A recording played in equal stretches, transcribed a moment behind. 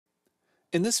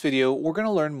In this video, we're going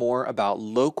to learn more about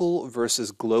local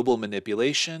versus global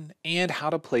manipulation and how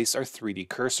to place our 3D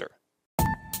cursor.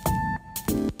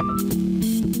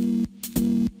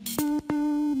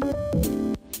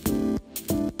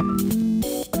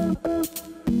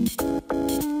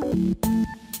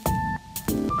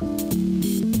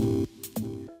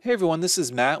 Hey everyone, this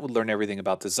is Matt with Learn Everything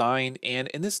About Design, and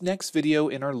in this next video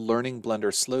in our Learning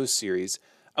Blender Slow series,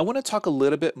 I want to talk a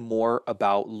little bit more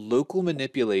about local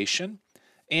manipulation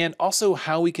and also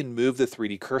how we can move the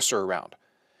 3D cursor around.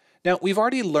 Now, we've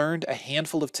already learned a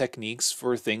handful of techniques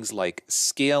for things like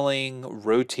scaling,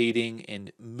 rotating,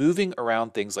 and moving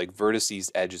around things like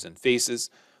vertices, edges, and faces,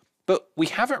 but we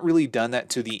haven't really done that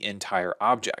to the entire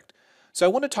object. So I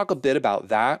want to talk a bit about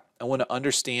that. I want to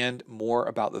understand more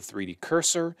about the 3D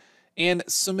cursor and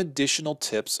some additional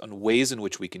tips on ways in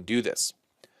which we can do this.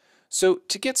 So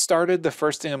to get started, the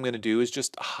first thing I'm going to do is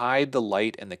just hide the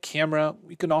light and the camera.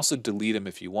 You can also delete them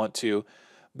if you want to.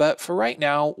 But for right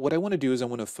now, what I want to do is I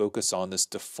want to focus on this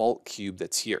default cube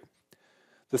that's here.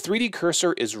 The 3D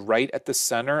cursor is right at the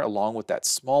center along with that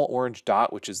small orange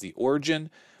dot, which is the origin.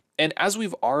 And as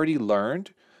we've already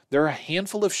learned, there are a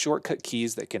handful of shortcut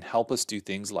keys that can help us do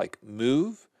things like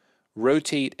move,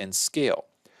 rotate, and scale.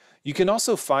 You can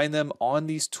also find them on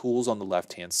these tools on the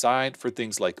left-hand side for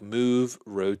things like move,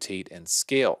 rotate, and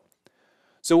scale.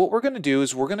 So what we're going to do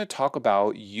is we're going to talk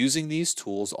about using these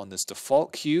tools on this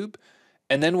default cube,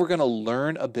 and then we're going to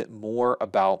learn a bit more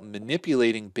about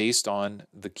manipulating based on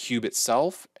the cube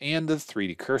itself and the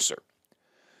 3D cursor.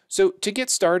 So to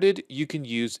get started, you can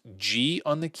use G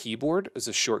on the keyboard as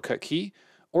a shortcut key,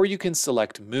 or you can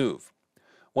select move.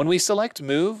 When we select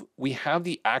move, we have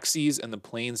the axes and the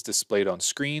planes displayed on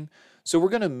screen. So we're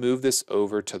going to move this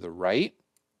over to the right.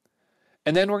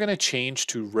 And then we're going to change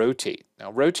to rotate. Now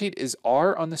rotate is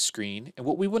R on the screen. And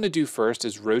what we want to do first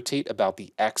is rotate about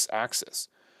the X axis.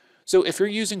 So if you're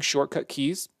using shortcut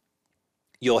keys,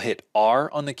 you'll hit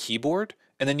R on the keyboard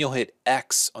and then you'll hit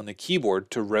X on the keyboard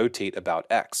to rotate about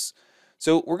X.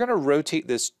 So we're going to rotate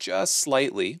this just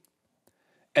slightly.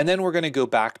 And then we're going to go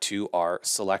back to our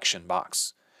selection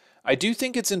box. I do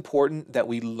think it's important that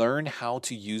we learn how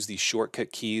to use these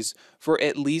shortcut keys for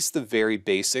at least the very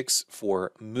basics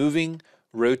for moving,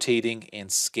 rotating,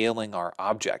 and scaling our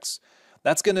objects.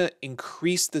 That's going to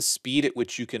increase the speed at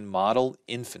which you can model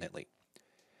infinitely.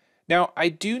 Now, I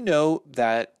do know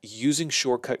that using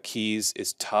shortcut keys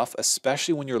is tough,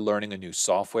 especially when you're learning a new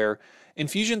software. In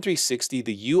Fusion 360,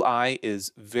 the UI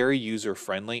is very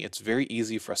user-friendly. It's very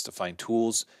easy for us to find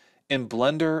tools. In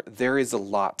Blender, there is a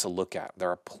lot to look at. There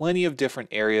are plenty of different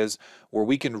areas where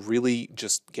we can really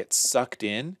just get sucked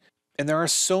in. And there are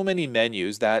so many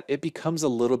menus that it becomes a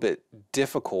little bit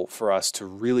difficult for us to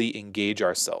really engage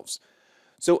ourselves.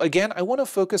 So again, I want to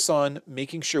focus on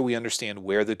making sure we understand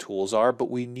where the tools are, but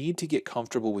we need to get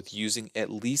comfortable with using at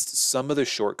least some of the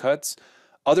shortcuts.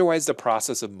 Otherwise, the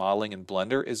process of modeling in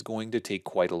Blender is going to take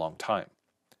quite a long time.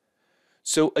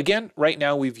 So again, right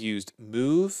now we've used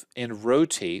move and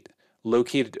rotate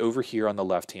located over here on the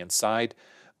left-hand side.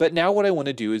 But now what I want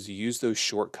to do is use those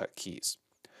shortcut keys.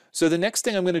 So the next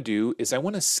thing I'm going to do is I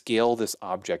want to scale this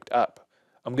object up.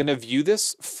 I'm going to view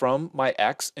this from my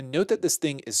X and note that this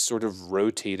thing is sort of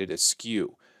rotated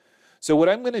askew. So what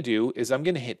I'm going to do is I'm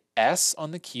going to hit S on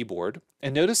the keyboard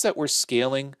and notice that we're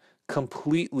scaling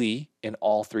completely in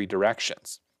all three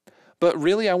directions. But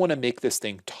really I want to make this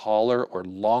thing taller or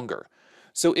longer.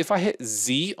 So if I hit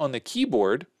Z on the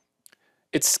keyboard,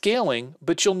 it's scaling,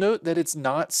 but you'll note that it's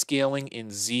not scaling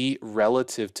in Z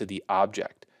relative to the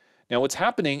object. Now what's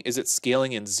happening is it's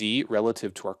scaling in Z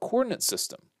relative to our coordinate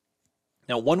system.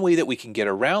 Now one way that we can get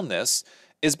around this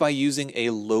is by using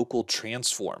a local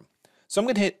transform. So I'm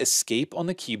going to hit Escape on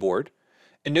the keyboard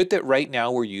and note that right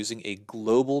now we're using a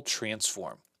global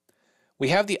transform. We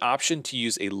have the option to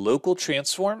use a local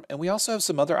transform, and we also have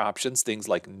some other options, things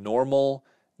like normal,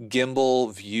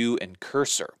 gimbal, view, and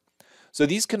cursor. So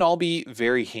these can all be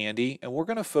very handy, and we're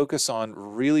going to focus on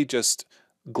really just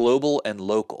global and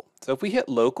local. So if we hit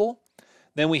local,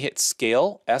 then we hit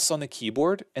scale, S on the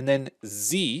keyboard, and then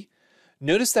Z.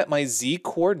 Notice that my Z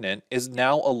coordinate is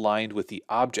now aligned with the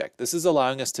object. This is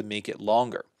allowing us to make it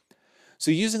longer.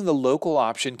 So using the local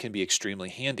option can be extremely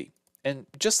handy. And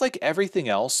just like everything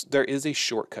else, there is a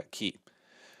shortcut key.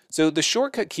 So the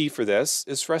shortcut key for this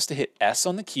is for us to hit S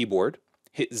on the keyboard,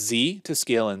 hit Z to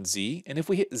scale in Z, and if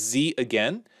we hit Z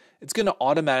again, it's going to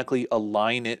automatically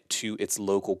align it to its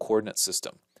local coordinate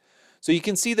system. So you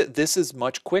can see that this is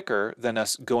much quicker than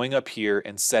us going up here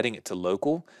and setting it to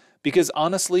local, because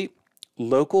honestly,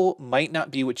 local might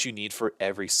not be what you need for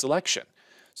every selection.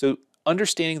 So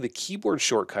understanding the keyboard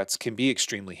shortcuts can be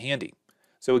extremely handy.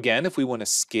 So again, if we want to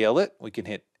scale it, we can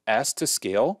hit S to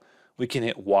scale. We can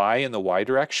hit Y in the Y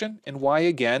direction and Y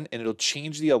again, and it'll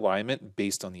change the alignment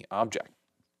based on the object.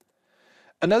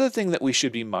 Another thing that we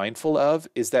should be mindful of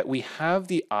is that we have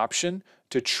the option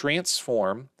to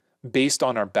transform based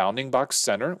on our bounding box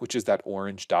center, which is that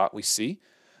orange dot we see,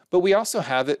 but we also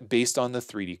have it based on the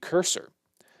 3D cursor.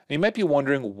 And you might be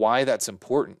wondering why that's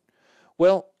important.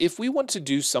 Well, if we want to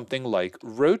do something like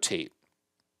rotate,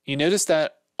 you notice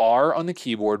that R on the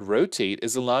keyboard, rotate,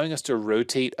 is allowing us to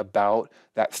rotate about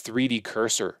that 3D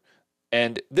cursor.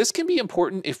 And this can be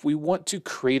important if we want to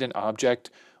create an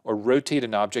object or rotate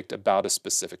an object about a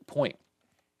specific point.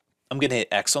 I'm going to hit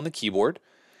X on the keyboard,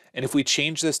 and if we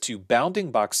change this to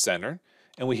bounding box center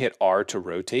and we hit R to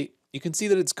rotate, you can see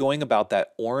that it's going about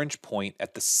that orange point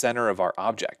at the center of our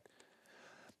object.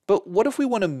 But what if we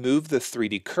want to move the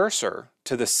 3D cursor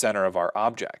to the center of our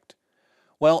object?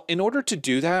 Well, in order to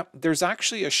do that, there's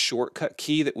actually a shortcut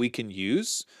key that we can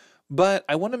use, but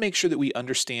I want to make sure that we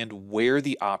understand where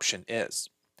the option is.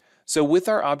 So with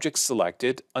our object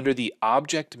selected, under the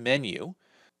Object menu,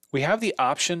 we have the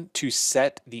option to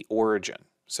set the origin.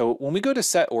 So when we go to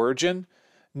set origin,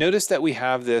 notice that we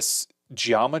have this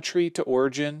geometry to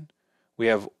origin, we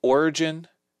have origin,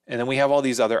 and then we have all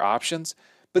these other options,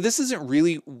 but this isn't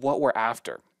really what we're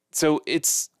after. So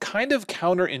it's kind of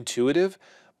counterintuitive,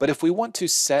 but if we want to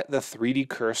set the 3D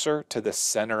cursor to the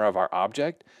center of our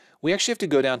object, we actually have to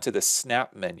go down to the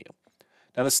Snap menu.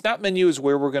 Now the Snap menu is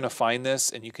where we're going to find this,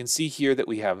 and you can see here that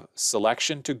we have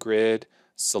selection to grid,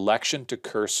 selection to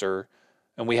cursor,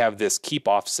 and we have this keep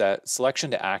offset, selection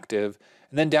to active,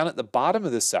 and then down at the bottom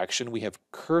of this section we have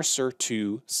cursor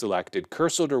to selected,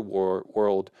 cursor to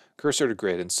world, cursor to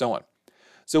grid, and so on.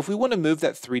 So if we want to move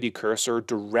that 3D cursor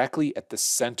directly at the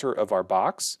center of our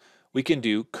box, we can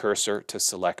do cursor to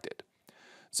selected.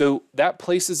 So that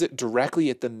places it directly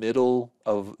at the middle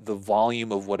of the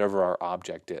volume of whatever our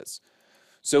object is.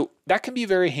 So that can be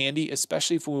very handy,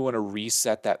 especially if we want to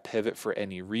reset that pivot for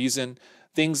any reason.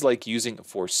 Things like using it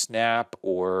for snap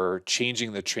or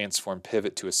changing the transform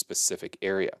pivot to a specific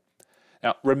area.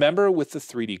 Now remember, with the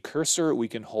 3D cursor, we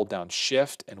can hold down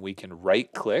Shift and we can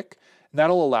right click, and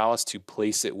that'll allow us to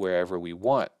place it wherever we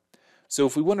want. So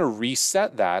if we want to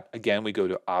reset that, again, we go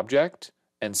to Object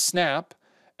and Snap,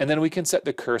 and then we can set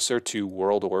the cursor to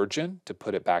World Origin to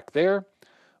put it back there.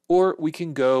 Or we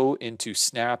can go into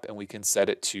Snap and we can set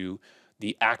it to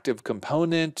the active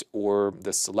component or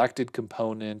the selected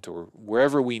component or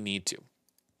wherever we need to.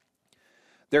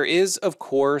 There is, of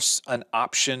course, an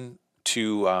option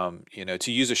to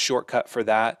use a shortcut for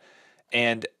that.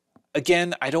 And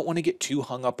again, I don't want to get too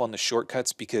hung up on the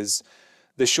shortcuts because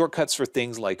the shortcuts for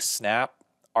things like Snap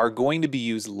are going to be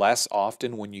used less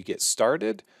often when you get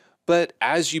started. But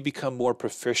as you become more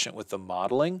proficient with the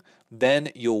modeling, then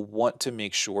you'll want to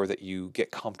make sure that you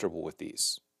get comfortable with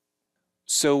these.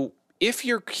 So if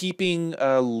you're keeping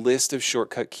a list of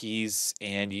shortcut keys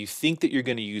and you think that you're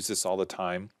going to use this all the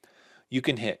time, you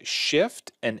can hit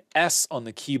Shift and S on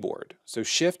the keyboard. So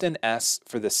Shift and S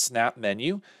for the Snap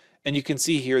menu. And you can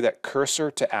see here that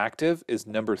cursor to active is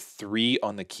number 3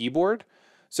 on the keyboard.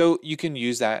 So you can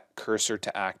use that cursor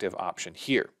to active option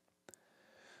here.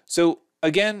 So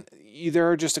again, there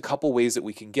are just a couple ways that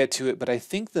we can get to it, but I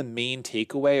think the main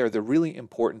takeaway or the really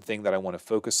important thing that I want to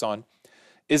focus on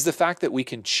is the fact that we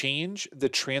can change the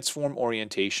transform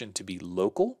orientation to be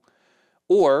local,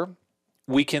 or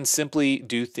we can simply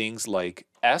do things like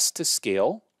S to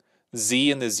scale,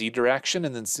 Z in the Z direction,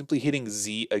 and then simply hitting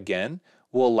Z again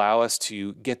will allow us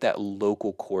to get that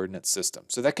local coordinate system.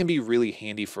 So that can be really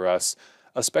handy for us,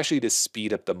 especially to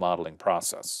speed up the modeling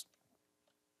process.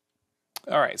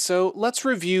 All right, so let's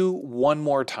review one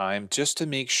more time just to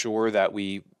make sure that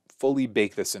we fully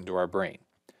bake this into our brain.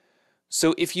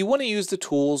 So if you want to use the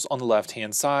tools on the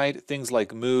left-hand side, things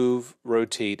like move,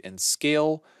 rotate, and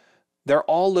scale, they're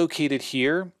all located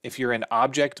here. If you're in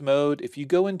object mode, if you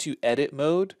go into edit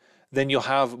mode, then you'll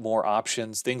have more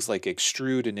options. Things like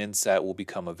extrude and inset will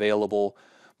become available,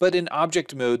 but in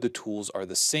object mode, the tools are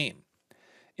the same.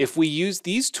 If we use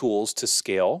these tools to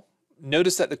scale,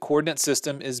 notice that the coordinate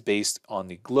system is based on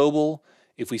the global.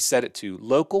 If we set it to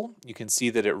local, you can see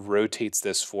that it rotates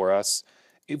this for us.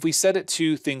 If we set it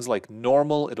to things like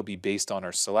normal, it'll be based on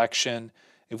our selection.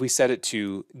 If we set it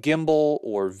to gimbal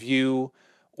or view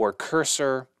or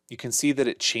cursor, you can see that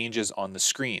it changes on the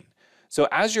screen. So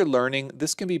as you're learning,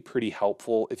 this can be pretty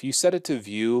helpful. If you set it to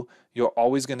view, you're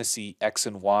always going to see X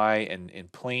and Y and in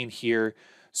plane here.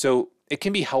 So it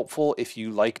can be helpful if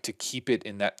you like to keep it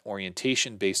in that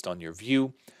orientation based on your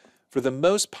view. For the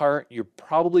most part, you're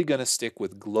probably going to stick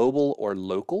with global or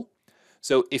local.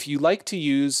 So if you like to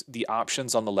use the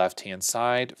options on the left-hand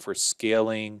side for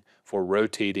scaling, for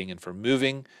rotating, and for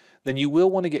moving, then you will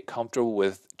want to get comfortable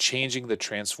with changing the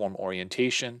transform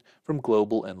orientation from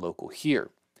global and local here.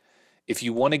 If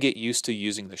you want to get used to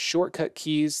using the shortcut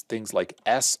keys, things like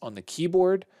S on the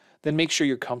keyboard, then make sure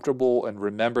you're comfortable and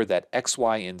remember that X,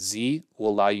 Y, and Z will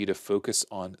allow you to focus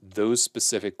on those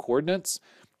specific coordinates.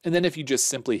 And then if you just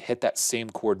simply hit that same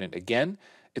coordinate again,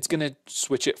 it's going to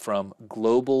switch it from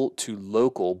global to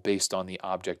local based on the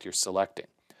object you're selecting.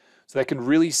 So that can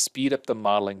really speed up the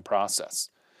modeling process.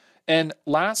 And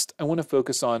last, I want to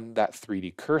focus on that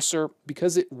 3D cursor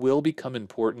because it will become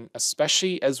important,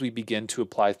 especially as we begin to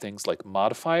apply things like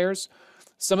modifiers.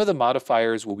 Some of the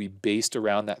modifiers will be based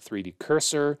around that 3D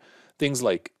cursor, things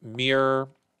like mirror,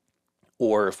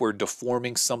 or if we're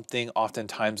deforming something,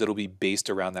 oftentimes it'll be based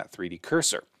around that 3D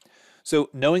cursor. So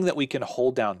knowing that we can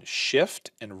hold down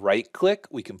Shift and right click,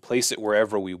 we can place it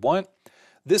wherever we want.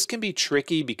 This can be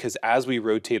tricky because as we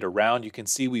rotate around, you can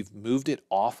see we've moved it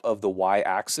off of the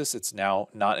y-axis. It's now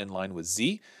not in line with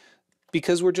z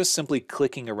because we're just simply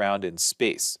clicking around in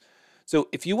space. So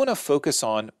if you want to focus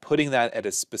on putting that at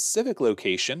a specific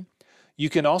location, you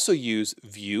can also use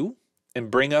View and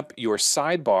bring up your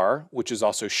sidebar, which is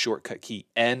also shortcut key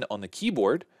N on the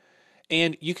keyboard,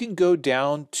 and you can go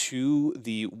down to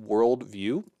the world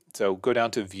view. So go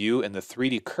down to View, and the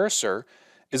 3D cursor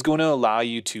is going to allow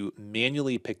you to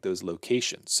manually pick those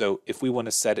locations. So if we want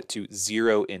to set it to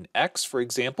 0 in X, for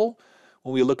example,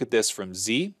 when we look at this from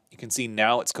Z, you can see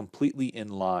now it's completely in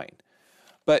line.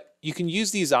 But you can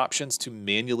use these options to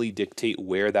manually dictate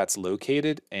where that's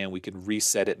located, and we can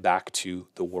reset it back to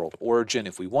the world origin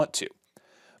if we want to.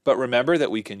 But remember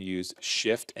that we can use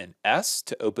Shift and S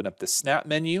to open up the Snap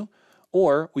menu,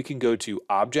 or we can go to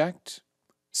Object,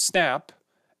 Snap,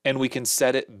 and we can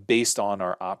set it based on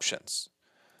our options.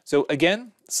 So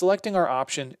again, selecting our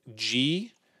option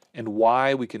G and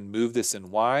Y, we can move this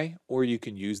in Y, or you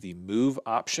can use the Move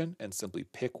option and simply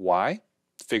pick Y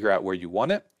to figure out where you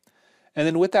want it. And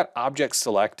then with that object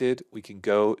selected, we can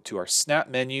go to our Snap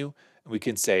menu and we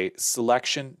can say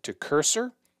Selection to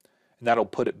Cursor, and that'll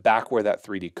put it back where that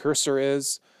 3D cursor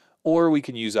is. Or we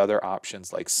can use other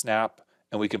options like Snap,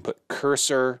 and we can put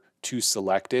Cursor to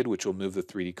Selected, which will move the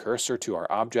 3D cursor to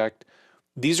our object.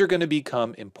 These are going to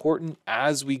become important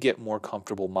as we get more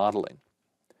comfortable modeling.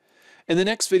 In the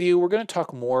next video, we're going to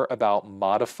talk more about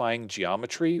modifying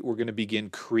geometry. We're going to begin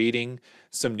creating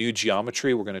some new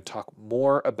geometry. We're going to talk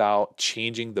more about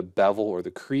changing the bevel or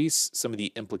the crease, some of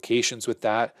the implications with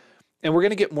that. And we're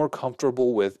going to get more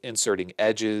comfortable with inserting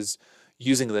edges,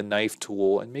 using the knife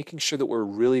tool, and making sure that we're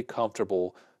really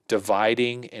comfortable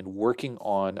dividing and working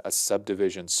on a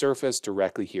subdivision surface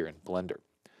directly here in Blender.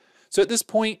 So at this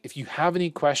point, if you have any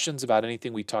questions about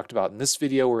anything we talked about in this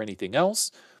video or anything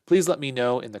else, please let me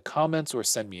know in the comments or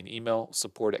send me an email,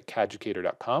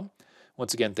 support@caducator.com.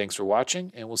 Once again, thanks for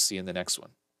watching, and we'll see you in the next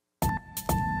one.